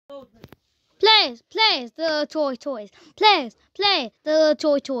Players, the toys. Play the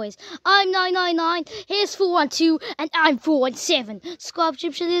toys. I'm 999, here's 412, and I'm 417. Squab,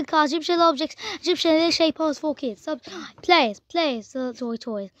 Egyptian little cars, Egyptian objects, Egyptian little shape pose for kids. Players, the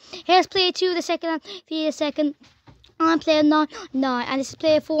toys. Here's player 2, the second, and the second. I'm player 9, and this is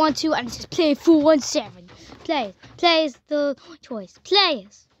player 412, and this is player 417. Players, the toys.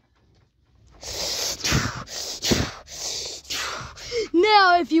 Players.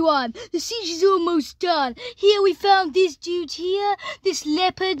 Now everyone, the siege is almost done. Here we found this dude here, this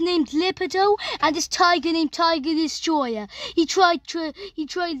leopard named Leopardo, and this tiger named Tiger Destroyer. He tried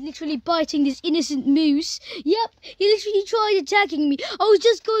literally biting this innocent moose. Yep, he literally tried attacking me. I was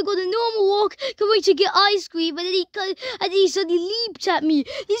just going on a normal walk, going to get ice cream, and then he suddenly leaped at me.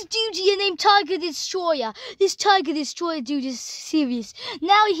 This dude here named Tiger Destroyer. This Tiger Destroyer dude is serious.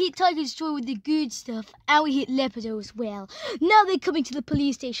 Now we hit Tiger Destroyer with the good stuff, and we hit Leopardo as well. Now they're coming to the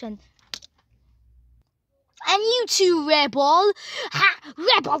police station. And you too, Rebel. Ha!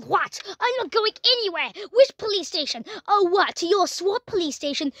 Rebel, what? I'm not going anywhere. Which police station? Oh, what? To your SWAT police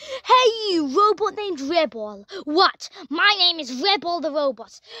station? Hey, you robot named Rebel. What? My name is Rebel the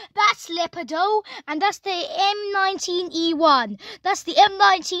robot. That's Leopardo, and that's the M19E1. That's the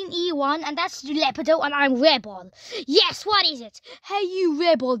M19E1, and that's Leopardo, and I'm Rebel. Yes, what is it? Hey, you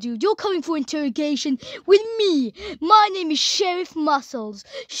Rebel dude. You're coming for interrogation with me. My name is Sheriff Muscles.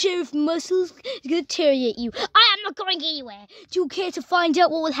 Sheriff Muscles is going to interrogate you. I am not going anywhere. Do you care to find out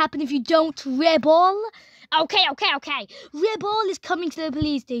what will happen if you don't, Rebel? Okay. Rebel is coming to the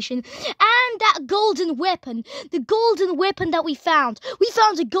police station. And that golden weapon, the golden weapon that we found. We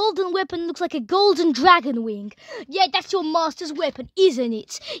found a golden weapon that looks like a golden dragon wing. Yeah, that's your master's weapon, isn't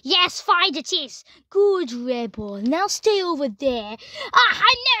it? Yes, fine it is. Good, Rebel. Now stay over there.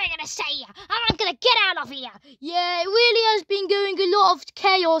 I'm never going to stay here. I'm going to get out of here. Yeah, it really has been going a lot of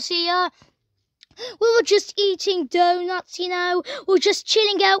chaos here. We were just eating donuts, you know. We were just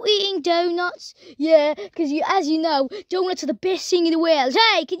chilling out eating donuts. Yeah, because as you know, donuts are the best thing in the world.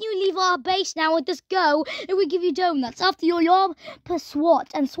 Hey, can you leave our base now and just go? And we give you donuts. After you're per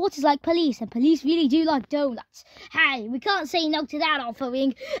SWAT. And SWAT is like police. And police really do like donuts. Hey, we can't say no to that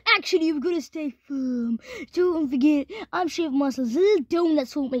offering. Actually, we've got to stay firm. Don't forget, I'm Sheriff Muscles. Little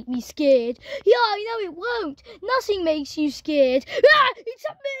donuts won't make me scared. Yeah, I know it won't. Nothing makes you scared. Ah, it's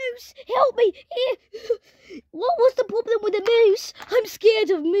a moose. Help me. What was the problem with the moose? I'm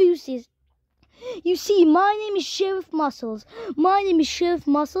scared of mooses. You see, my name is Sheriff Muscles.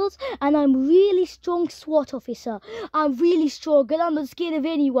 And I'm really strong SWAT officer. I'm really strong, and I'm not scared of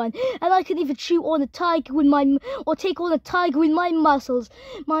anyone. And I can even shoot on a tiger with or take on a tiger with my muscles.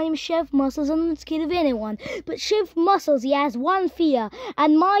 My name is Sheriff Muscles, and I'm not scared of anyone. But Sheriff Muscles, he has one fear,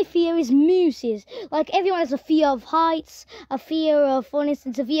 and my fear is mooses. Like everyone has a fear of heights, a fear of, for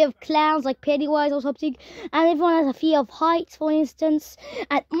instance, a fear of clowns, like Pennywise or something. And everyone has a fear of heights, for instance.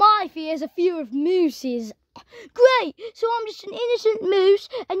 And my fear is a fear of mooses. Great, so I'm just an innocent moose,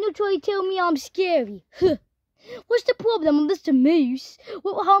 and you're trying to tell me I'm scary. What's the problem? I'm just a moose.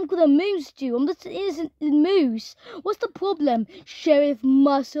 What harm could a moose do? I'm just an innocent moose. What's the problem, Sheriff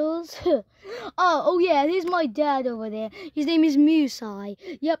Muscles? Oh yeah, here's my dad over there. His name is Mooseye.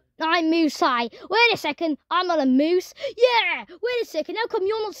 Yep, I'm Mooseye. Wait a second, I'm not a moose. Yeah, wait a second, how come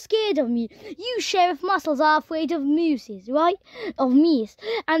you're not scared of me? You, Sheriff Muscles, are afraid of mooses, right? Of meese.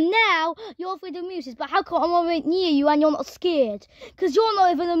 And now, you're afraid of mooses, but how come I'm right near you and you're not scared? Because you're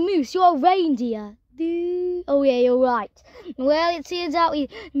not even a moose, you're a reindeer. Oh yeah, you're right. Well, it turns out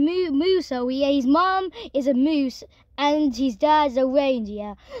his mom is a moose and his dad's a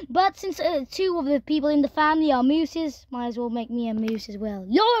reindeer. But since two of the people in the family are mooses, might as well make me a moose as well.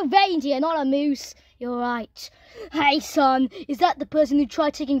 You're a reindeer, not a moose. You're right. Hey, son, is that the person who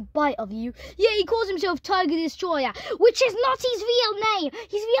tried taking a bite of you? Yeah, he calls himself Tiger Destroyer, which is not his real name.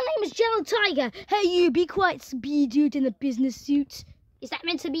 His real name is General Tiger. Hey, you, be quiet, speed dude in a business suit. Is that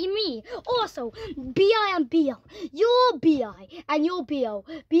meant to be me? Also, B.I. and B.O. You're B.I. and you're B.O.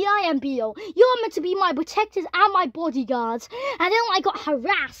 B.I. and B.O. You're meant to be my protectors and my bodyguards. And then I got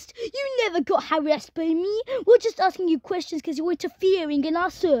harassed. You never got harassed by me. We're just asking you questions because you're interfering in our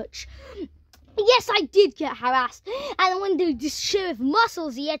search. Yes, I did get harassed. And when this Sheriff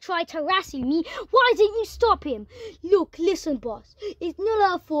Muscles here tried harassing me, why didn't you stop him? Look, listen, boss. It's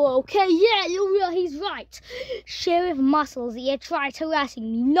not our fault, okay? Yeah, he's right. Sheriff Muscles here tried harassing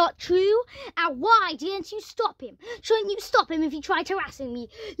me. Not true? And why didn't you stop him? Shouldn't you stop him if he tried harassing me?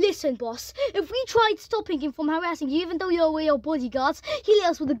 Listen, boss. If we tried stopping him from harassing you, even though you're real bodyguards, he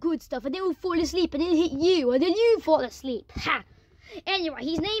let us with the good stuff, and then we'll fall asleep, and then hit you, and then you fall asleep. Ha! Anyway,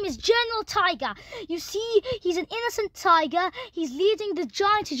 his name is General Tiger. You see, he's an innocent tiger. He's leading the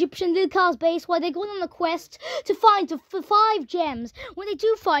giant Egyptian little cars base while they're going on a quest to find the 5 gems. When they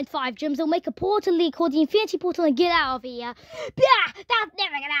do find 5 gems, they'll make a portal leak called the Infinity Portal and get out of here. Bah! That's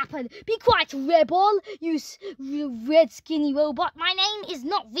never gonna happen. Be quiet, Rebel. You red skinny robot. My name is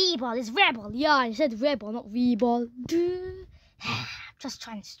not Rebel, it's Rebel. Yeah, I said Rebel, not Rebel. Just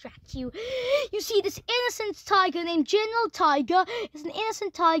trying to distract you. You see, this innocent tiger named General Tiger is an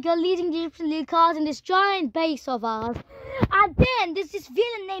innocent tiger leading the Egyptian little cars in this giant base of ours. And then there's this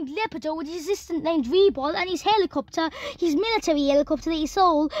villain named Leopardo with his assistant named Rebol and his helicopter, his military helicopter that he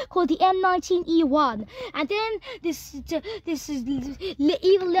sold called the M19E1. And then this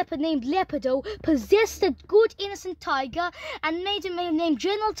evil leopard named Leopardo possessed a good innocent tiger and made him named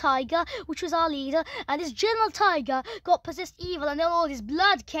General Tiger, which was our leader. And this General Tiger got possessed evil, and then all his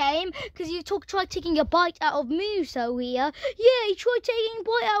blood came because he tried taking a bite out of Muso here. Yeah, he tried taking a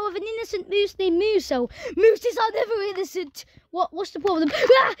bite out of an innocent moose named Muso. Mooses are never innocent. What's the problem?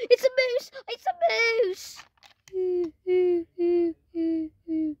 Ah, it's a moose! It's a moose!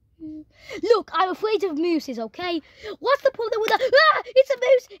 Look, I'm afraid of mooses, okay? What's the problem with that? Ah, it's a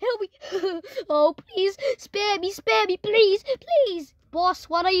moose! Help me! Oh, please, spare me, please, please! Boss,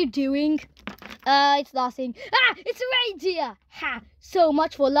 what are you doing? It's nothing. Ah, it's a reindeer! Ha! So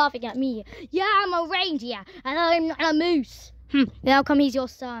much for laughing at me. Yeah, I'm a reindeer, and I'm not a moose. Then how come he's your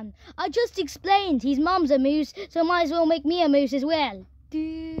son? I just explained his mum's a moose, so might as well make me a moose as well.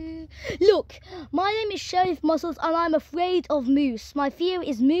 Look, my name is Sheriff Muscles and I'm afraid of moose. My fear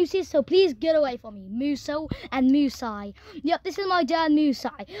is mooses, so please get away from me. Muso and Musai. Yep, this is my dad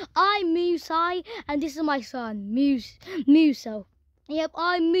Musai. I'm Musai and this is my son, Muso. Yep,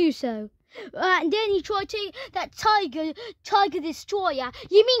 I'm Muso. And then he tried to that tiger destroyer.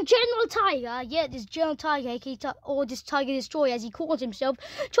 You mean General Tiger? Yeah, this General Tiger, or this Tiger Destroyer, as he calls himself,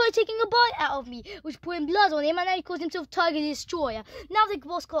 tried taking a bite out of me, which put blood on him, and then he called himself Tiger Destroyer. Now the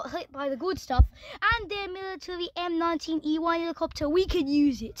boss got hit by the good stuff, and their military M19E1 helicopter. We can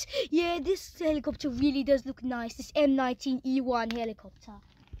use it. Yeah, this helicopter really does look nice. This M19E1 helicopter.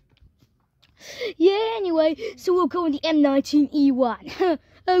 Yeah, anyway, so we'll go in the M19E1.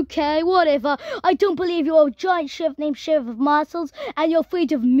 Okay, whatever. I don't believe you're a giant sheriff named Sheriff of Muscles and you're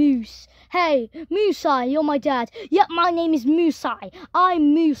afraid of moose. Hey, Musai, you're my dad. Yep, my name is Musai.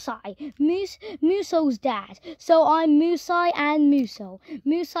 I'm Musai. Muso's dad. So I'm Musai and Muso.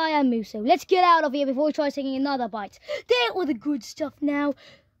 Musai and Muso. Let's get out of here before we try taking another bite. There all the good stuff now.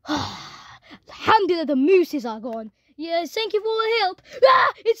 Alhamdulillah, the mooses are gone. Yes, thank you for all the help.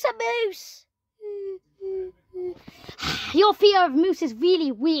 Ah, it's a moose. Your fear of moose is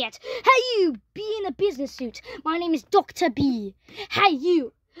really weird. Hey you, be in a business suit. My name is Dr. B. Hey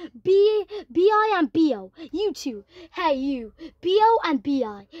you, B-I and B-O. You two. Hey you, B-O and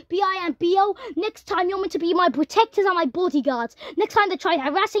B-I. B-I and B-O. Next time you're meant to be my protectors and my bodyguards. Next time they try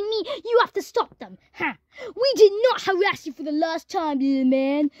harassing me, you have to stop them. Huh. We did not harass you for the last time, little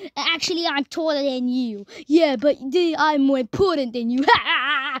man. Actually, I'm taller than you. Yeah, but I'm more important than you.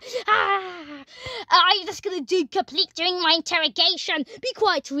 Are you just gonna complete doing my interrogation? Be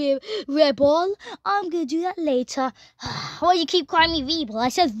quiet, Rebel. I'm gonna do that later. Why you keep calling me Rebel? I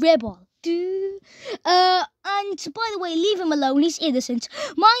said Rebel. And by the way, leave him alone, he's innocent.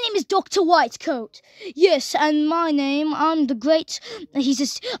 My name is Dr. Whitecoat. Yes, and my name, I'm Dr.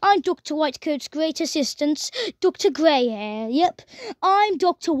 Whitecoat's great assistant, Dr. Greyhair. Yep, I'm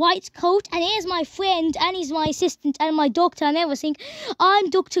Dr. Whitecoat, and here's my friend, and he's my assistant, and my doctor, and everything.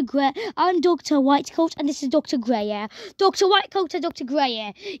 I'm Dr. Whitecoat, and this is Dr. Greyhair. Dr. Whitecoat and Dr.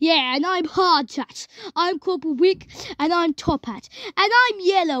 Greyhair. Yeah, and I'm Hard Hat. I'm Corporal Wick, and I'm Top Hat. And I'm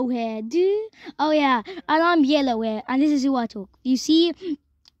Yellow Hair, Oh yeah, and I'm Yellow Hair, and this is who I talk. You see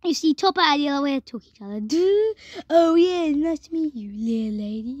Top Hat and Yellow Hair talk each other. Oh yeah, nice to meet you, little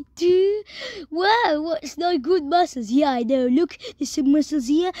lady. Wow, what's no good muscles? Yeah, I know. Look, there's some muscles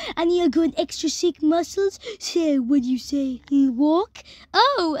here, and you're good extra sick muscles. So, what do you say? You walk?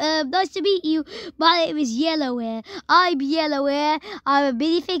 Oh, nice to meet you. My name is Yellow Hair. I'm Yellow Hair. I'm a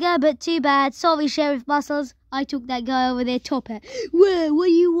minifigure, but too bad. Sorry, Sheriff Muscles. I took that guy over there, Top Hat. Whoa, what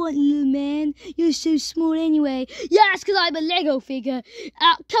do you want, little man? You're so small anyway. Yeah, it's because I'm a Lego figure.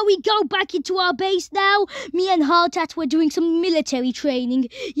 Can we go back into our base now? Me and Hard Hat were doing some military training.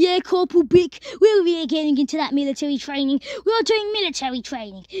 Yeah, Corporal Bick, we're really getting into that military training. We're doing military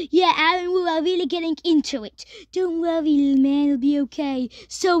training. Yeah, Aaron, we are really getting into it. Don't worry, little man, it'll be okay.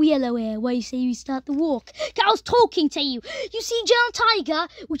 So, Yellow Hair, why you say we start the walk? I was talking to you. You see, General Tiger,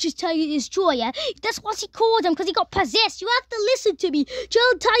 which is Tiger Destroyer, that's what he called killed him because he got possessed. You have to listen to me.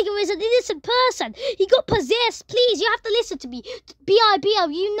 Gerald Tiger is an innocent person. He got possessed. Please, you have to listen to me. B.I.B.O.,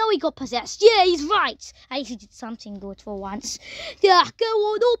 you know he got possessed. Yeah, he's right. At least he did something good for once. Yeah, go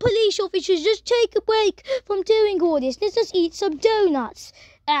on, all police officers, just take a break from doing all this. Let's just eat some donuts.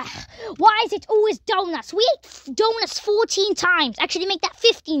 Why is it always donuts? We ate donuts 14 times. Actually, make that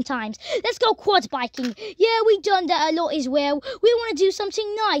 15 times. Let's go quad biking. Yeah, we've done that a lot as well. We want to do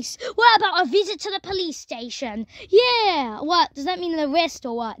something nice. What about a visit to the police station? Yeah. What? Does that mean an arrest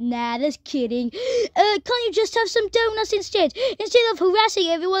or what? Nah, just kidding. Can't you just have some donuts instead? Instead of harassing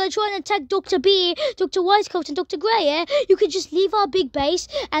everyone and trying to attack Dr. B, Dr. Whitecoat and Dr. Grey Hair, you could just leave our big base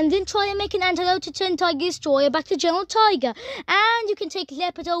and then try and make an antidote to turn Tiger Destroyer back to General Tiger. And you can take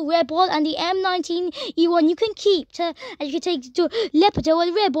Leopardo, Rebel, and the M19E1 you can keep and you can take Leopardo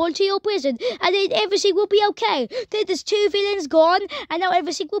and Rebel to your prison, and then everything will be okay. Then there's 2 villains gone, and now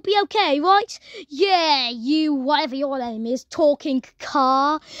everything will be okay, right? Yeah, you, whatever your name is, talking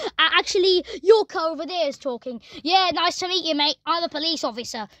car. Actually, your car over there is talking. Yeah, nice to meet you, mate. I'm a police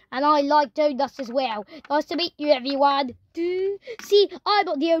officer, and I like donuts as well. Nice to meet you, everyone. See, I'm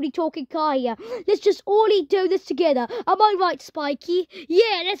not the only talking car here. Let's just all eat donuts together. Am I right, Spiky?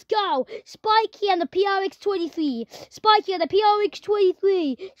 Yeah, let's go. Spiky and the PRX-23. Spiky and the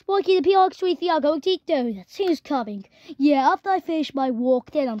PRX-23. Spiky and the PRX-23 are going to eat donuts. Who's coming? Yeah, after I finish my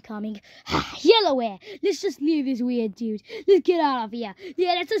walk, then I'm coming. Yellow hair. Let's just leave this weird dude. Let's get out of here.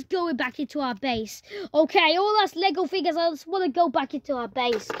 Yeah, let's just go back into our base. Okay, all us Lego figures, I just want to go back into our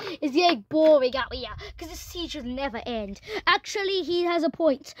base. It's getting boring out here because the siege will never end. Actually, he has a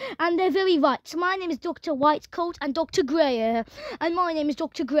point, and they're very right. My name is Dr. Whitecoat and Dr. Grey Hair, and my name is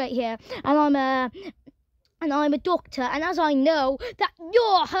Dr. Grey Hair, and I'm a doctor, and as I know that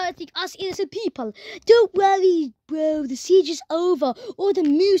you're hurting us innocent people, don't worry, bro, the siege is over. All the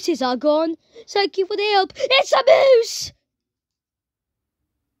mooses are gone. Thank you for the help. It's a moose!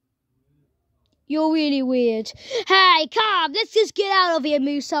 You're really weird. Hey, come, let's just get out of here,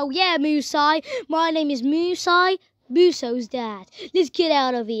 Muso. Yeah, Musai. My name is Musai. Muso's dad. Let's get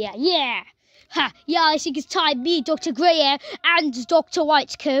out of here. Yeah. Yeah, I think it's time me, Dr. Grey Hair, and Dr.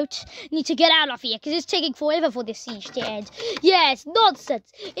 Whitecoat need to get out of here, because it's taking forever for this siege to end. Yeah, it's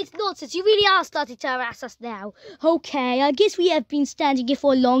nonsense. It's nonsense. You really are starting to harass us now. Okay, I guess we have been standing here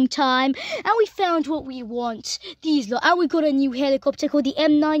for a long time, and we found what we want. These lot, and we got a new helicopter called the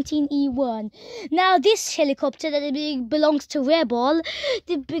M19E1. Now, this helicopter that belongs to Rebel,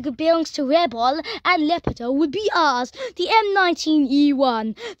 and Leopardo would be ours, the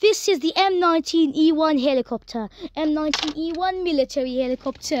M19E1. This is the M19E1 helicopter. M19E1 military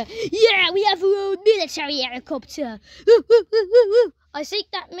helicopter. Yeah, we have our own military helicopter. I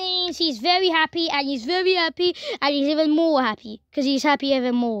think that means he's very happy, and he's very happy, and he's even more happy, because he's happy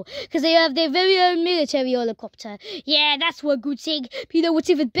even more, because they have their very own military helicopter. Yeah, that's one good thing. But you know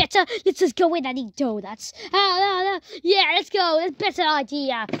what's even better? Let's just go in and eat donuts. Yeah, let's go. That's a better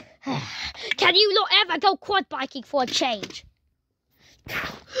idea. Can you not ever go quad biking for a change?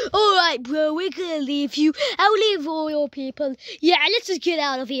 Alright, bro, we're gonna leave you. I'll leave all your people. Yeah, let's just get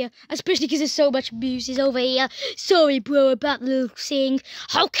out of here. Especially because there's so much mooses over here. Sorry, bro, about the little thing.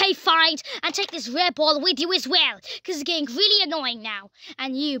 Okay, fine. And take this red ball with you as well, because it's getting really annoying now.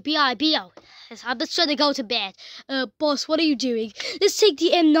 And you, B.I.B.O. I'm just trying to go to bed. Boss, what are you doing? Let's take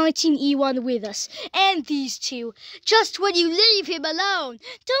the M19E1 with us. And these two. Just when you leave him alone.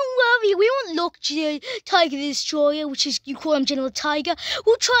 Don't worry, we won't lock Tiger the Destroyer, which is, you call him General Tiger.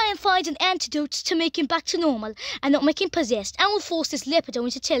 We'll try and find an antidote to make him back to normal and not make him possessed. And we'll force this Leopardo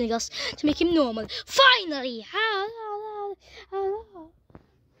into telling us to make him normal. Finally!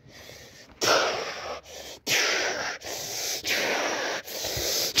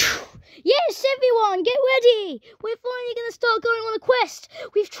 Yes, everyone, get ready! We're finally going to start going on a quest.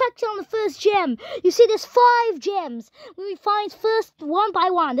 We've tracked down the first gem. You see, there's 5 gems. We find first one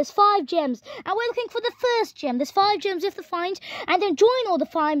by one. There's 5 gems. And we're looking for the first gem. There's 5 gems you have to find. And then join all the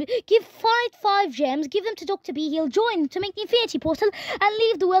 5. Find 5 gems. Give them to Dr. B. He'll join to make the Infinity Portal and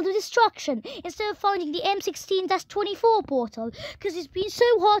leave the world of destruction. Instead of finding the M16-24 portal. Because it's been so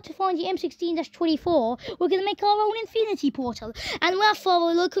hard to find the M16-24, we're going to make our own Infinity Portal. And therefore,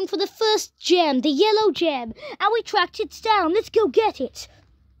 we're looking for the first gem, the yellow gem, and we tracked it down. Let's go get it.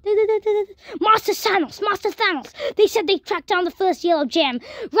 Master Thanos, they said they tracked down the first yellow gem.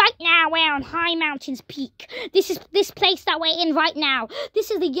 Right now, we're on High Mountains Peak. This is this place that we're in right now. This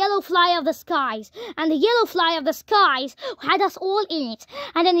is the yellow flyer of the skies. And the yellow flyer of the skies had us all in it.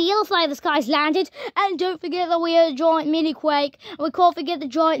 And then the yellow flyer of the skies landed. And don't forget that we heard a giant mini-quake. And we can't forget the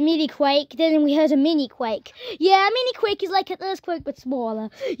giant mini-quake. Then we heard a mini-quake. Yeah, a mini-quake is like an earthquake, but smaller.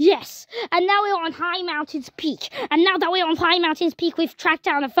 Yes. And now we're on High Mountains Peak. And now that we're on High Mountains Peak, we've tracked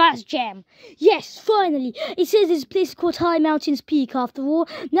down the first gem. Yes, finally. It says this place is called High Mountains Peak after all.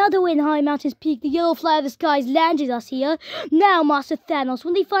 Now that we're in High Mountains Peak, the yellow flyer of the skies landed us here. Now, Master Thanos,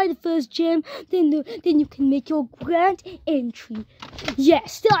 when they find the first gem, then you can make your grand entry.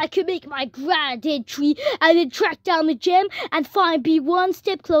 Yes, then I can make my grand entry and then track down the gem and be one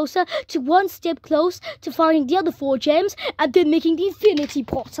step closer to finding the other 4 gems and then making the infinity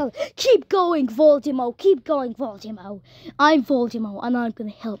portal. Keep going, Voldemort. Keep going, Voldemort. I'm Voldemort and I'm going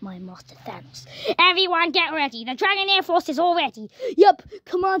to help my Master Thanos. Everyone get ready. The Dragon Air Force is all ready. Yep,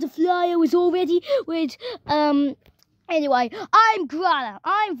 Commander Flyer is all ready with, anyway, I'm Grana,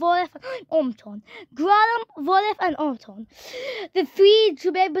 I'm Volef, and I'm Omton. Grana, Volef, and Omton. The 3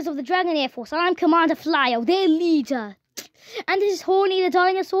 members of the Dragon Air Force. I'm Commander Flyer, their leader. And this is Horny the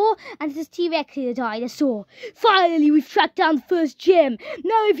dinosaur, and this is T-Rex the dinosaur. Finally, we've tracked down the first gem.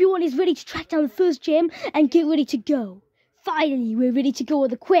 Now everyone is ready to track down the first gem and get ready to go. Finally, we're ready to go on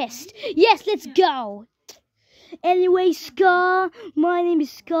the quest. Yes, let's go. Anyway, Scar, my name is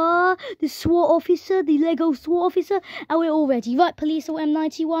Scar, the SWAT officer, the Lego SWAT officer, and we're all ready. Right, Police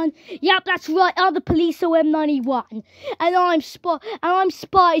OM91? Yep, that's right, I'm the Police OM91. And I'm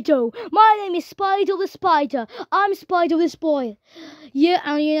Spido. My name is Spido the Spider. I'm Spido the Spoiler. Yeah,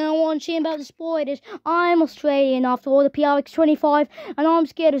 and you know one thing about the spiders, I'm Australian after all, the PRX25, and I'm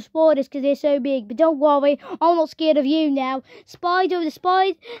scared of spiders because they're so big. But don't worry, I'm not scared of you now. Spido the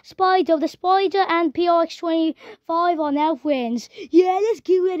Spider, and PRX25 are now friends. Yeah, let's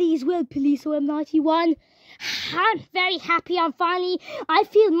get ready as well, Police OM91. I'm very happy. I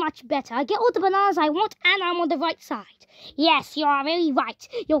feel much better. I get all the bananas I want and I'm on the right side. Yes, you are very right.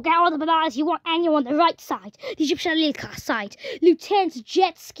 You'll get all the bananas you want and you're on the right side. The Egyptian Lilka side. Lieutenant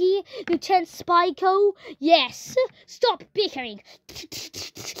Jetski, Lieutenant Spyco. Yes. Stop bickering.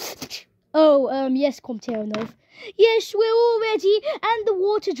 Oh, yes, Comteronov. Yes, we're all ready, and the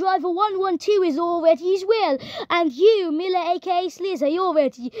water driver 112 is all ready as well. And you, Miller, aka Slizzer, you're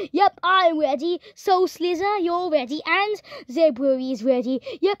ready. Yep, I'm ready. So, Slizzer, you're ready. And Zebra is ready.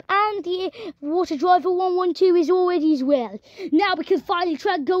 Yep, and the water driver 112 is all ready as well. Now we can finally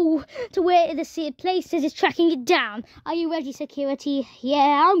go to where the place is tracking it down. Are you ready, security?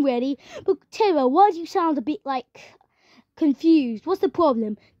 Yeah, I'm ready. But, Terra, why do you sound a bit, confused? What's the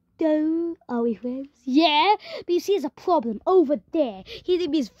problem? Are we friends? Yeah, but you see, there's a problem over there. His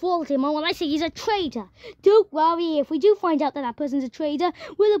name is Voldemort, and I say he's a traitor. Don't worry, if we do find out that person's a traitor,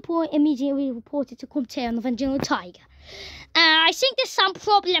 we'll immediately report it to Comteronov and General Tiger. I think there's some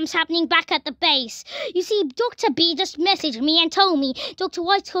problems happening back at the base. You see, Dr. B just messaged me and told me, Dr.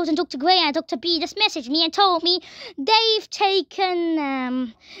 Whitecoat and Dr. Grey and Dr. B just messaged me and told me they've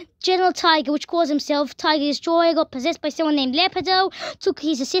taken General Tiger, which calls himself Tiger Destroyer, got possessed by someone named Leopardo, took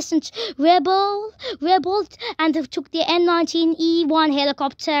his assistant Rebel, and took the M19E1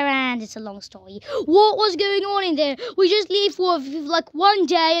 helicopter, and it's a long story. What was going on in there? We just leave for one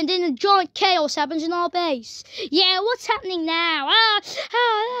day, and then a giant chaos happens in our base. Yeah, what's happening now?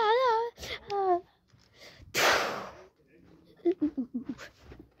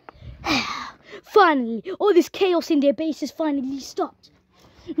 Finally, all this chaos in their base is finally stopped.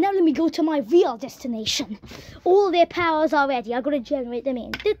 Now let me go to my real destination. All their powers are ready. I've got to generate them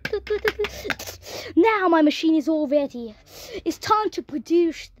in. Now my machine is all ready. It's time to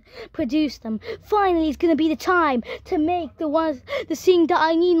produce them. Finally, it's going to be the time to make the thing that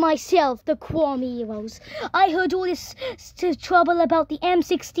I need myself, the Quam Heroes. I heard all this trouble about the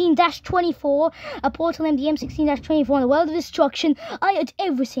M16-24, a portal named the M16-24 in the World of Destruction. I heard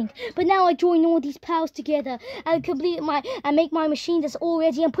everything, but now I join all these powers together and make my machine that's all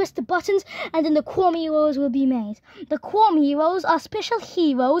ready and press the buttons, and then the Quam Heroes will be made. The Quam Heroes are special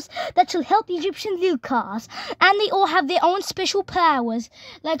heroes that shall help the Egyptian Lilkars, and they all have their own special powers.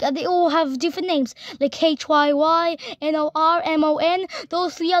 They all have different names, like HYY, MON.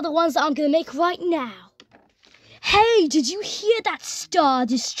 Those 3 other ones that I'm going to make right now. Hey, did you hear that Star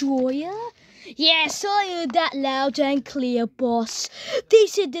Destroyer? Yes, I heard that loud and clear, boss. They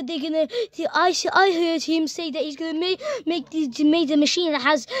said that they're gonna. I heard him say that he's gonna make the machine that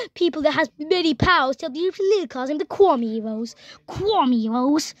has people that has many powers to help the little cars and the Kwame heroes. Kwame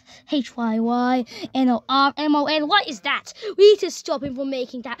heroes. HYYNORMON. What is that? We need to stop him from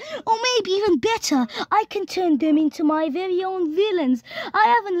making that. Or maybe even better, I can turn them into my very own villains. I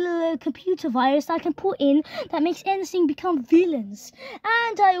have a little computer virus I can put in that makes anything become villains.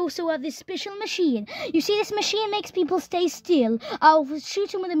 And I also have this special machine. You see, this machine makes people stay still. I'll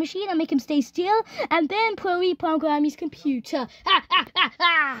shoot him with a machine and make him stay still, and then reprogram his computer.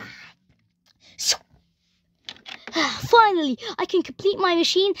 Finally, I can complete my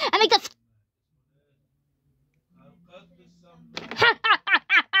machine and make the...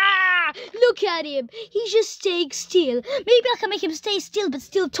 Look at him. He's just staying still. Maybe I can make him stay still but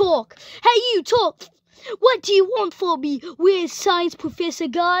still talk. Hey, you, talk. What do you want from me, weird science professor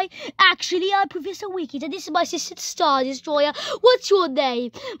guy? Actually, I'm Professor Wicked, and this is my sister Star Destroyer. What's your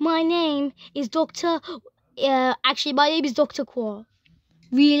name? My name is Dr. Actually, my name is Dr. Quor.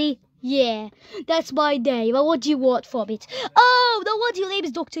 Really? Yeah, that's my name. And what do you want from it? Oh, no wonder your name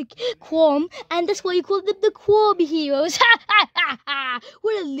is Dr. Quam, and that's why you call them the Quam heroes.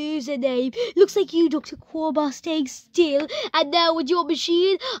 What a loser name. Looks like you, Dr. Quam, are staying still. And now with your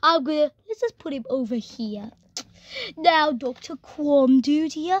machine, let's just put him over here. Now, Dr. Quam,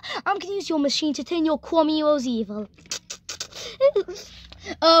 dude, here, I'm gonna use your machine to turn your Quam heroes evil.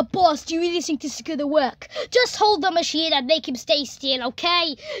 Boss, do you really think this is gonna work? Just hold the machine and make him stay still,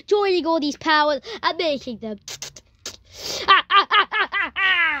 okay? Joining all these powers and making them.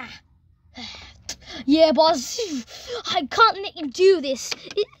 Yeah, boss. I can't let you do this.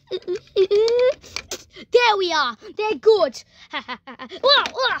 There we are. They're good.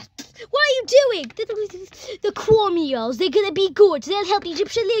 What are you doing? The Quamios, they're gonna be good. They'll help the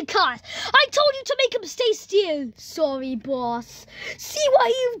Egyptian lead cars. I told you to make them stay still. Sorry, boss. See what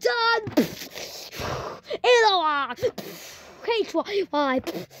you've done. LOR. HYY.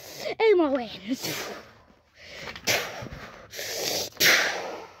 MON.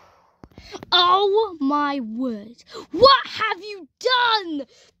 Oh my word. What have you done?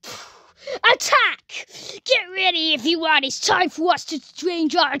 Attack! Get ready if you want. It's time for us to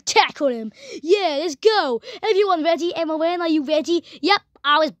change our attack on him. Yeah, let's go. Everyone ready? MON, are you ready? Yep,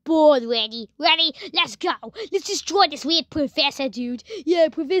 I was born ready. Ready? Let's go. Let's destroy this weird professor dude. Yeah,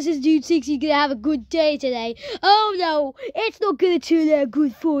 Professor dude thinks he's gonna have a good day today. Oh no, it's not gonna turn out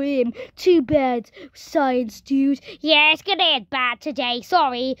good for him. Too bad, science dude. Yeah, it's gonna end bad today.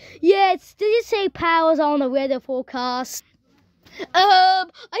 Sorry. Yeah, did it say powers on the weather forecast? I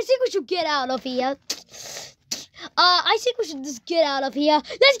think we should get out of here. I think we should just get out of here.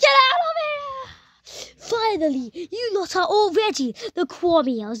 Let's get out of here! Finally, you lot are all ready. The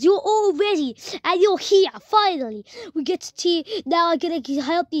Quamiels, you're all ready. And you're here, finally. We get to now I'm gonna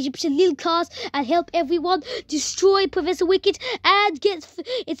help the Egyptian little cars and help everyone destroy Professor Wicked and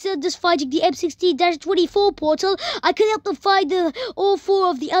instead of just fighting the M16-24 portal, I can help them find all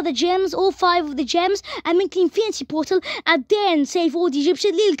 4 of the other gems, all 5 of the gems, and make the Infinity portal, and then save all the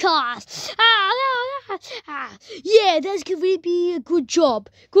Egyptian little cars. Yeah, that's gonna really be a good job.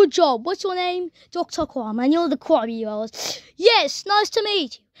 Good job. What's your name? Dr. Quam, and you're the Quam heroes. Yes, nice to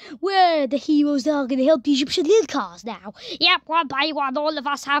meet you. We're the heroes that are going to help the Egyptian little cars now. Yep, one by one, all of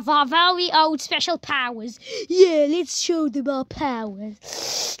us have our very own special powers. Yeah, let's show them our powers.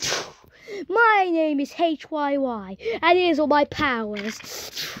 My name is HYY, and here's all my powers.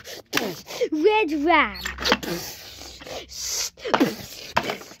 Red Ram.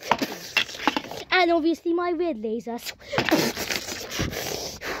 And obviously my red lasers.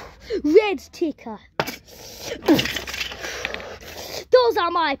 Red ticker. Those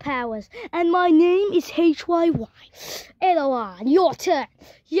are my powers. And my name is HYY. LOR. Your turn.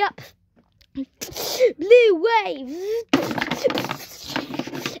 Yep. Blue wave.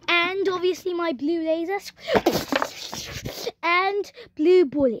 And obviously my blue lasers. And blue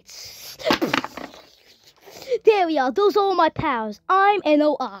bullets. There we are. Those are all my powers. I'm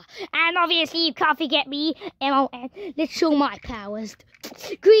NOR. And obviously you can't forget me, MON. Let's show my powers.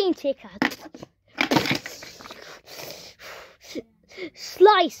 Green ticker.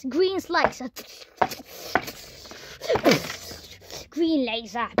 Slice. Green slicer. Green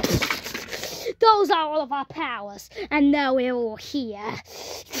laser. Those are all of our powers. And now we're all here.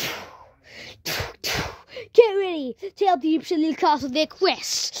 Get ready to help the Egyptian little cars with their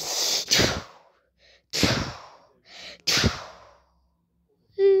quests.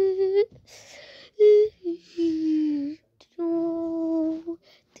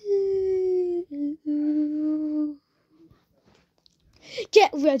 Get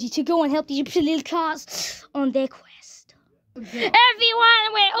get ready to go and help these little cars on their quest. Everyone,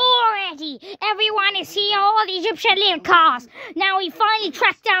 we're all ready. Everyone is here, all the Egyptian little cars. Now we finally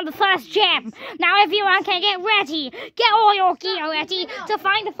tracked down the first gem. Now everyone can get ready. Get all your gear ready to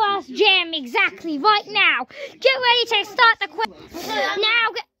find the first gem exactly right now. Get ready to start the quest.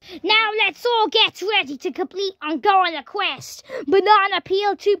 Now let's all get ready to complete and go on the quest. Banana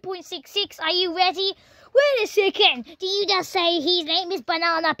Peel 2.66, are you ready? Wait a second. Do you just say his name is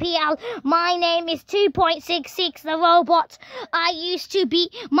Banana Peel? My name is 2.66, the robot. My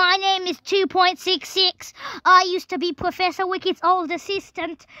name is 2.66. I used to be Professor Wicked's old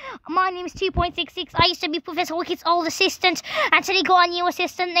assistant. My name is 2.66. I used to be Professor Wicked's old assistant. And today got a new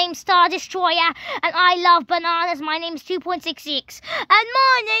assistant named Star Destroyer. And I love bananas. My name is 2.66. And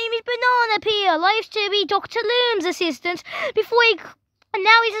my name is Banana Peel. I used to be Dr. Loom's assistant before he... And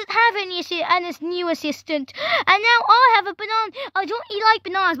now he doesn't have any new assistant. And now I have a banana. I don't really like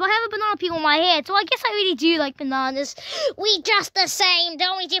bananas, but I have a banana peel on my head, so I guess I really do like bananas. We just the same. The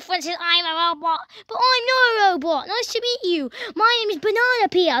only difference is I'm a robot. But I'm not a robot. Nice to meet you. My name is Banana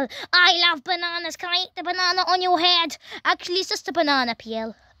Peel. I love bananas. Can I eat the banana on your head? Actually, it's just a banana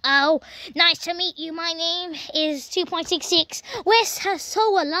peel. Oh, nice to meet you. My name is 2.66. We're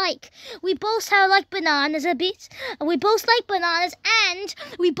so alike. We both sound like bananas a bit. We both like bananas, and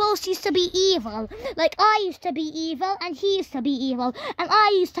we both used to be evil. Like I used to be evil, and he used to be evil, and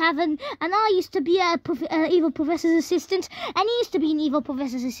I used to be a evil professor's assistant, and he used to be an evil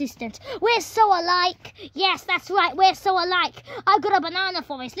professor's assistant. We're so alike. Yes, that's right. We're so alike. I've got a banana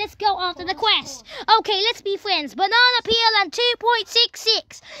for us. Let's go after the quest. Okay, let's be friends. Banana Peel and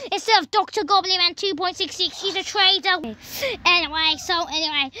 2.66. Instead of Dr. Goblin and 2.66, he's a traitor. Anyway,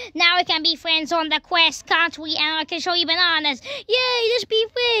 now we can be friends on the quest, can't we? And I can show you bananas. Yay, let's be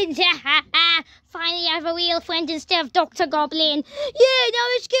friends. Finally, I have a real friend instead of Dr. Goblin. Yeah, now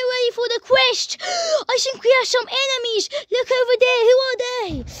let's get ready for the quest. I think we have some enemies. Look over there. Who are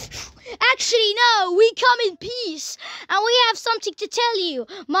they? Actually, no, we come in peace, and we have something to tell you.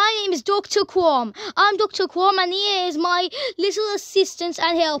 My name is Dr. Quam. I'm Dr. Quam, and here is my little assistants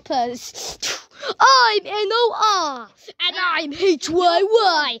and helpers. I'm NOR. And I'm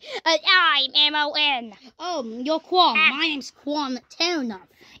HYY. And I'm MON. You're Quam. My name's Quam Terranov.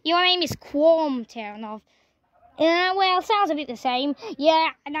 Your name is Quam Terranov. Well, sounds a bit the same. Yeah,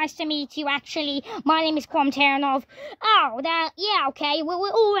 nice to meet you, actually. My name is Quam Terranov. Oh, yeah, okay, we're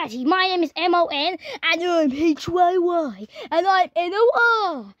all ready. My name is MON, and I'm HYY, and I'm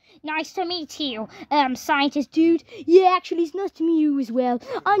NOR. Nice to meet you, scientist dude. Yeah, actually, it's nice to meet you as well.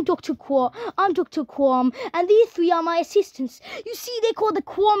 I'm Dr. Quam, and these three are my assistants. You see, they're called the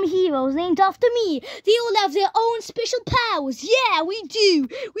Quam Heroes, named after me. They all have their own special powers. Yeah, we do.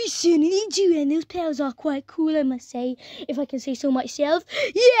 We certainly do, and those powers are quite cool, I must say, if I can say so myself.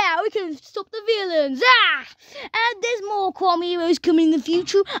 Yeah, we can stop the villains. And there's more Quam Heroes coming in the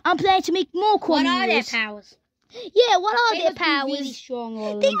future. I'm planning to make more Quam Heroes. What are their powers? Yeah, what are their powers? Be really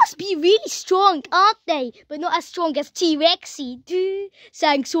strong, they must be really strong, aren't they? But not as strong as T-Rexy.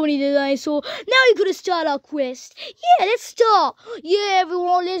 Thanks, Sony the Dinosaur. Now we're gonna start our quest. Yeah, let's start. Yeah,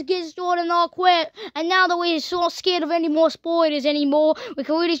 everyone, let's get started on our quest. And now that we're not scared of any more spoilers anymore, we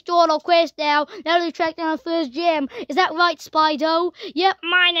can really start our quest now. Now that we track down our first gem. Is that right, Spido? Yep,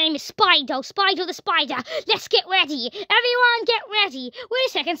 my name is Spido. Spido the Spider. Let's get ready. Everyone get ready. Wait a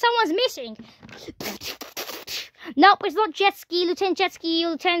second, someone's missing. Nope, it's not Jet Ski, Lieutenant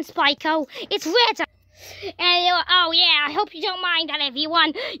Spiko. It's Red. Oh yeah, I hope you don't mind that,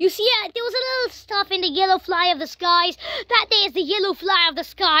 everyone. You see, there was a little stuff in the yellow fly of the skies. That there's the yellow fly of the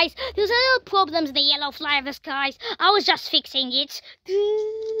skies. There's a little problems in the yellow fly of the skies. I was just fixing it.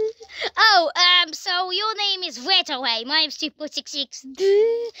 So your name is Redaway. My name's 2.66.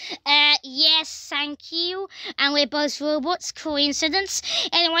 Yes, thank you. And we're both robots. Coincidence.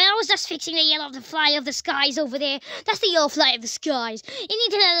 Anyway, I was just fixing the yellow fly of the skies over there. That's the yellow fly of the skies. It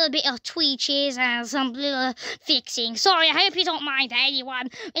needed a little bit of tweeches and some little fixing. Sorry, I hope you don't mind, anyone.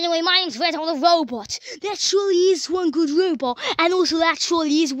 Anyway, my name's Red the Robot. That surely is one good robot, and also that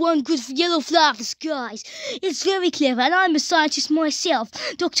surely is one good yellow fly of the skies. It's very clever, and I'm a scientist myself,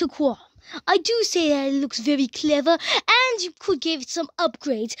 Dr. Quam. I do say that it looks very clever, and you could give it some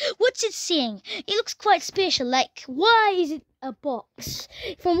upgrades. What's it saying? It looks quite special, like, why is it a box.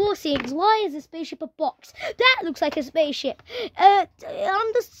 From all things, why is a spaceship a box? That looks like a spaceship.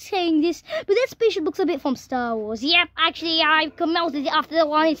 I'm just saying this, but that spaceship looks a bit from Star Wars. Yep, actually, I melted it after the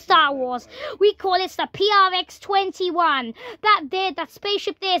one in Star Wars. We call it the PRX-21. That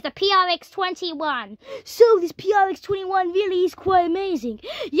spaceship there is the PRX-21. So this PRX-21 really is quite amazing.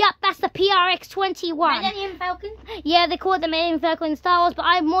 Yep, that's the PRX-21. Millennium Falcon? Yeah, they call it the Millennium Falcon in Star Wars, but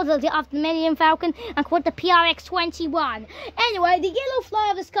I modeled it after the Millennium Falcon and called it the PRX-21. Anyway, the yellow fly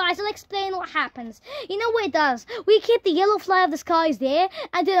of the skies, I'll explain what happens. You know what it does? We keep the yellow fly of the skies there,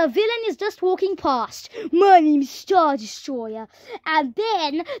 and then a villain is just walking past. My name is Star Destroyer. And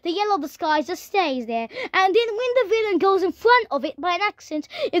then the yellow of the skies just stays there. And then when the villain goes in front of it by an accident,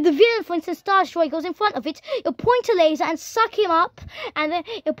 if the villain, for instance, Star Destroyer, goes in front of it, it'll point a laser and suck him up, and then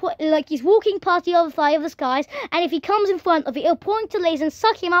it'll put, like he's walking past the other fly of the skies, and if he comes in front of it, it'll point a laser and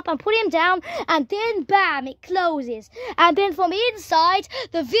suck him up and put him down, and then bam, it closes. And then from inside,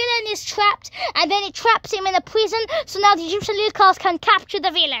 the villain is trapped, and then it traps him in a prison, so now the Egyptian little cars can capture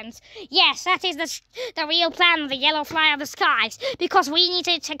the villains. Yes, that is the real plan of the yellow fly of the skies, because we need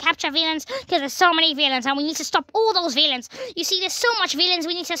to capture villains, because there's so many villains, and we need to stop all those villains. You see, there's so much villains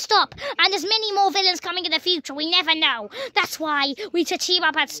we need to stop, and there's many more villains coming in the future. We never know. That's why we need to team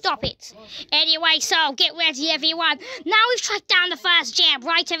up and stop it. Anyway, so get ready, everyone. Now we've tracked down the first gem,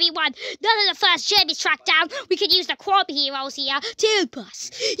 right, everyone? Now that the first gem is tracked down, we can use the Quad heroes here to help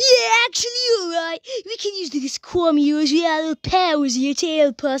us. Yeah, actually, you're right. We can use these Quam heroes. We have little powers here to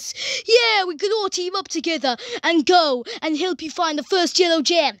help us. Yeah, we can all team up together and go and help you find the first yellow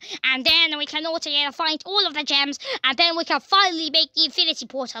gem. And then we can all together find all of the gems, and then we can finally make the Infinity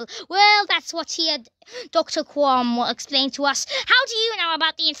Portal. Well, that's what here Dr. Quam will explain to us. How do you know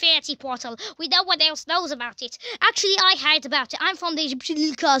about the Infinity Portal? We know what else knows about it. Actually, I heard about it. I'm from the Egyptian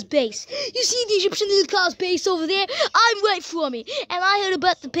Little Cars base. You see the Egyptian Little Cars base over there? I'm right from it. And I heard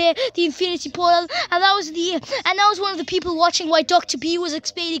about the Infinity Portal, and that was one of the people watching why Dr. B was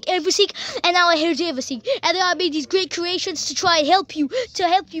explaining everything, and now I heard everything. And then I made these great creations to try and help you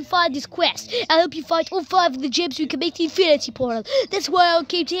find this quest. I'll help you find all 5 of the gems so we can make the Infinity Portal. That's why I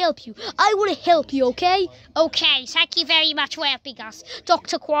came to help you. I want to help you, okay? Okay, thank you very much for helping us,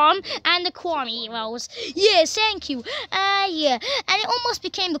 Dr. Quam and the Quam heroes. Yes, thank you. Yeah. And it almost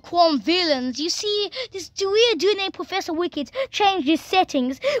became the Quam villains. You see, this weird dude named Professor Wicked changed his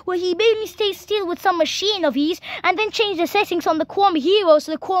settings, where he made me stay still with some machine of his, and then changed the settings from the Quam heroes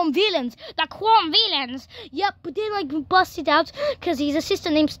to the Quam villains. The Quam villains? Yep, but then I busted out, because his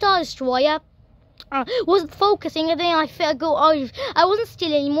assistant named Star Destroyer wasn't focusing, and then I wasn't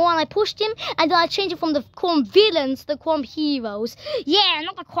still anymore, and I pushed him, and then I changed it from the Quam villains to the Quam heroes. Yeah,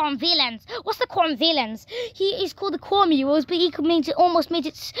 not the Quam villains. What's the Quam villains? He's called the Quam heroes, but he almost made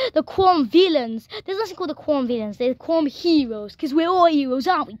it the Quam villains. There's nothing called the Quam villains. They're the Quam heroes, because we're all heroes,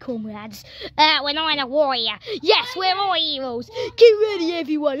 aren't we, comrades? We're not in a warrior. Yes, we're all heroes. Get ready,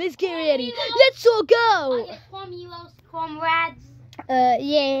 everyone. Let's get ready. Let's all go. Quam heroes, comrades.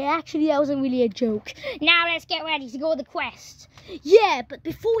 Yeah, actually that wasn't really a joke. Now let's get ready to go on the quest. Yeah, but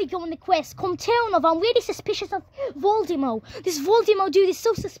before we go on the quest, Comteonov, I'm really suspicious of Voldemort. This Voldemort dude is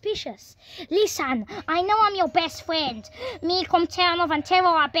so suspicious. Listen, I know I'm your best friend. Me, Comteonov, and Tero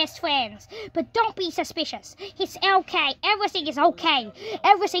are best friends. But don't be suspicious. It's okay. Everything is okay.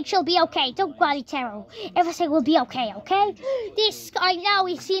 Everything shall be okay. Don't worry, Tero. Everything will be okay, okay? This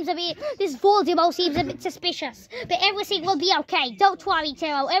Voldemort seems a bit suspicious. But everything will be okay. Don't worry,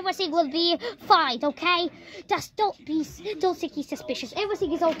 Tero. Everything will be fine, okay? Just don't think he's suspicious.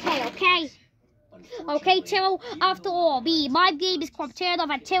 Everything is okay, okay? Okay, Tero? After all, my name is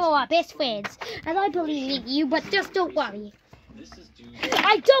Comteonov, and Tero are best friends. And I believe in you, but just don't worry.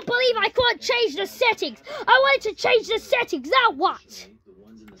 I don't believe I can't change the settings. I wanted to change the settings. Now what?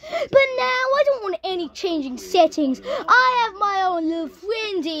 But now I don't want any changing settings. I have my own little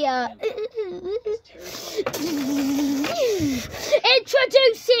friend here.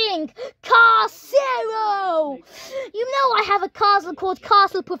 Introducing Carcero. You know I have a castle called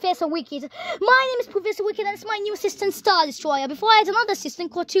Castle Professor Wicked. My name is Professor Wicked, and it's my new assistant Star Destroyer. Before I had another assistant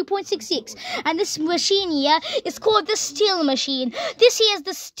called 2.66. And this machine here is called the Still Machine. This here is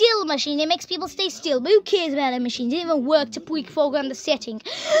the Still Machine. It makes people stay still. But who cares about that machine? It didn't even work to pre-program the setting.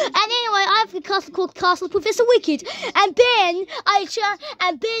 And anyway, I have a castle called Castle Professor Wicked, and then now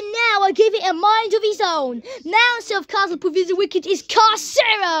I give it a mind of its own. Now instead of Castle Professor Wicked is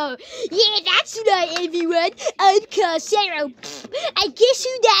Carcero. Yeah, that's right, everyone. I'm Carcero. And guess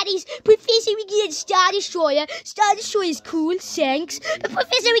who that is? Professor Wicked and Star Destroyer. Star Destroyer's cool, thanks. But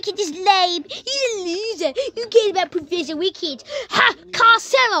Professor Wicked is lame. He's a loser. Who cares about Professor Wicked? Ha!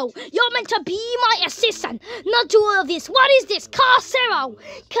 Carcero! You're meant to be my assistant, not do all of this. What is this? Carcero!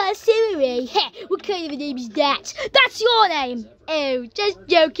 Carcero, eh? Heh, what kind of a name is that? That's your name! Oh, just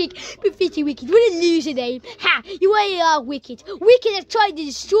joking. Professor Wicked, what a loser name. Ha! You really are wicked. Wicked have tried to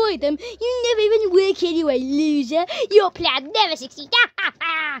destroy them. You never even work anyway, loser. Your plan never succeed. Ha ha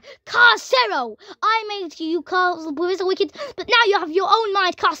ha! Carcero! I made you, Professor Wicked, but now you have your own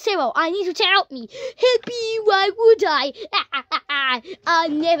mind, Carcero. I need you to help me. Help you? Why would I? Ha ha ha ha! I'll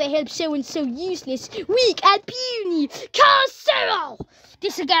never help someone so useless, weak, and puny. Carcero!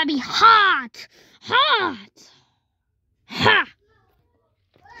 This is gonna be hard. Hard. Ha!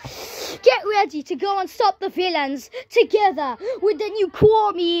 Get ready to go and stop the villains together with the new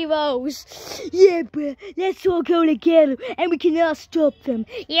Kwami heroes. Yeah, bruh, let's all go together and we can all stop them.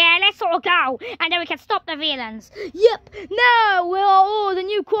 Yeah, let's all go and then we can stop the villains. Yep, now we are all the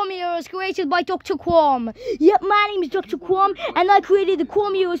new Kwami heroes created by Dr. Quam. Yep, my name is Dr. Quam and I created the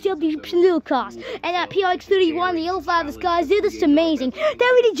Kwami heroes to help the Egyptian little cast. And at PRX31, the Yellow Fire of the Skies, they're just amazing. They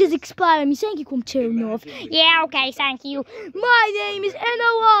really just inspire me. Thank you, Quam Turnov. Yeah, okay, thank you. My name is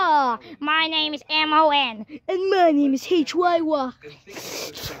NOR. My name is MON. And my name is HYY.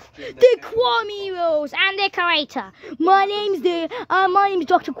 The Kwami heroes and their creator. My name is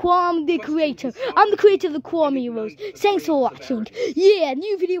Dr. Quam, the creator. I'm the creator of the Kwami heroes. Thanks for watching. Yeah,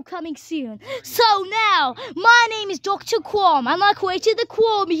 new video coming soon. So now, my name is Dr. Quam and I created the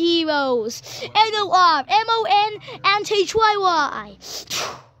Kwami heroes. NOR, MON, and HYY.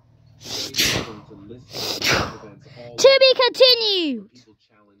 To be continued.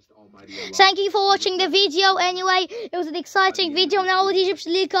 Thank you for watching the video anyway. It was an exciting video. Now all the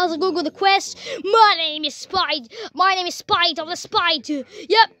Egyptian league cards will Google the quest. My name is Spider. My name is Spider the Spider.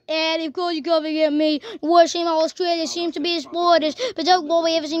 Yep. And of course you're coming at me. The worst team in Australia seems to be the Spoilers. But don't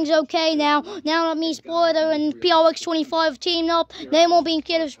worry, everything's okay now. Now that me, Spoiler, and PRX25 teamed up, they won't be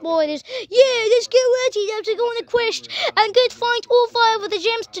scared of Spoilers. Yeah, let's get ready now to go on the quest and go find all 5 of the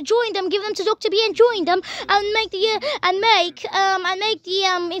gems to join them. Give them to Dr. B and join them and make the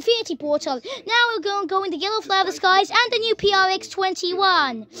Infinity Portal. Now we're going to go in the Yellow Fire of the Skies and the new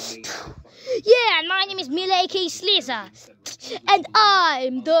PRX21. Yeah, and my name is Mila aka Slither. And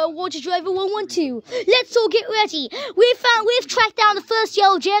I'm the Water Driver 112. Let's all get ready. We've tracked down the first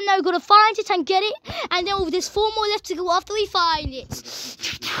yellow gem. Now we're gonna find it and get it. And then there's 4 more left to go after we find it.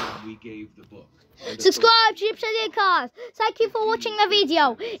 We gave the book. Subscribe to Egyptian Cars. Thank you for watching the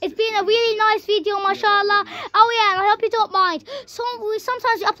video. It's been a really nice video, mashallah. Oh yeah, and I hope you don't mind.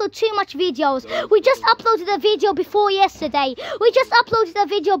 Sometimes we upload too much videos. We just uploaded a video before yesterday.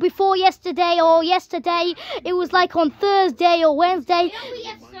 Or yesterday. It was like on Thursday or Wednesday. We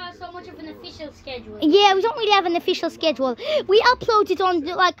have so much of an official schedule. Yeah, we don't really have an official schedule. We uploaded on,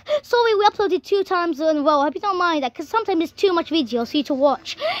 we uploaded 2 times in a row. I hope you don't mind that, because sometimes there's too much videos for you to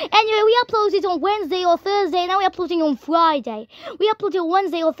watch. Anyway, we uploaded on Wednesday or Thursday, now we're uploading on Friday. We uploaded on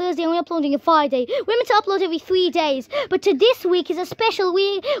Wednesday or Thursday, and we're uploading on Friday. We're meant to upload every 3 days, but this week is a special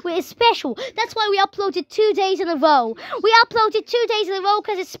week. It's special. That's why we uploaded 2 days in a row. We uploaded 2 days in a row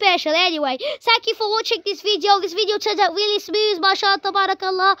because it's special. Anyway, thank you for watching this video. This video turned out really smooth, mashallah,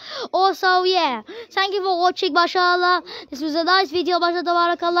 tabarakallah. Also, yeah, thank you for watching, mashallah. This was a nice video, mashallah,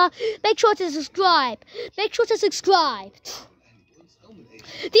 tabarakallah. Make sure to subscribe.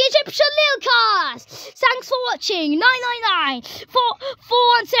 The Egyptian Lil Cars. Thanks for watching. 999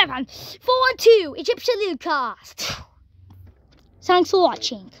 417 412 Egyptian Lil Cars. Thanks for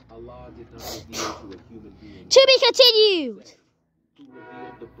watching. Allah did not reveal to a human being. To be continued. Who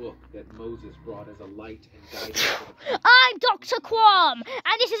revealed the book that Moses brought as a light and guidance for the people. I'm Dr. Quam,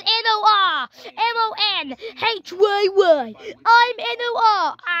 and this is NOR, MON, HYY. I'm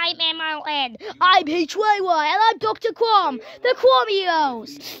NOR, I'm MON, I'm HYY, and I'm Dr. Quam, the Quam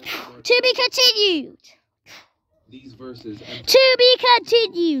heroes. To be continued. These verses To be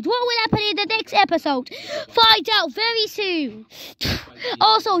continued. What will happen in the next episode? Find out very soon.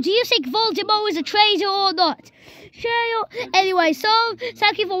 Also, do you think Voldemort is a traitor or not? Anyway, so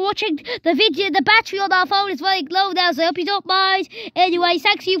thank you for watching the video. The battery on our phone is very low now, so I hope you don't mind. Anyway,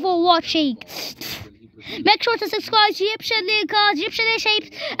 thank you for watching. Make sure to subscribe to Egyptian Cars, Egyptian Air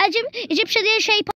Shape, Egyptian Air Shape.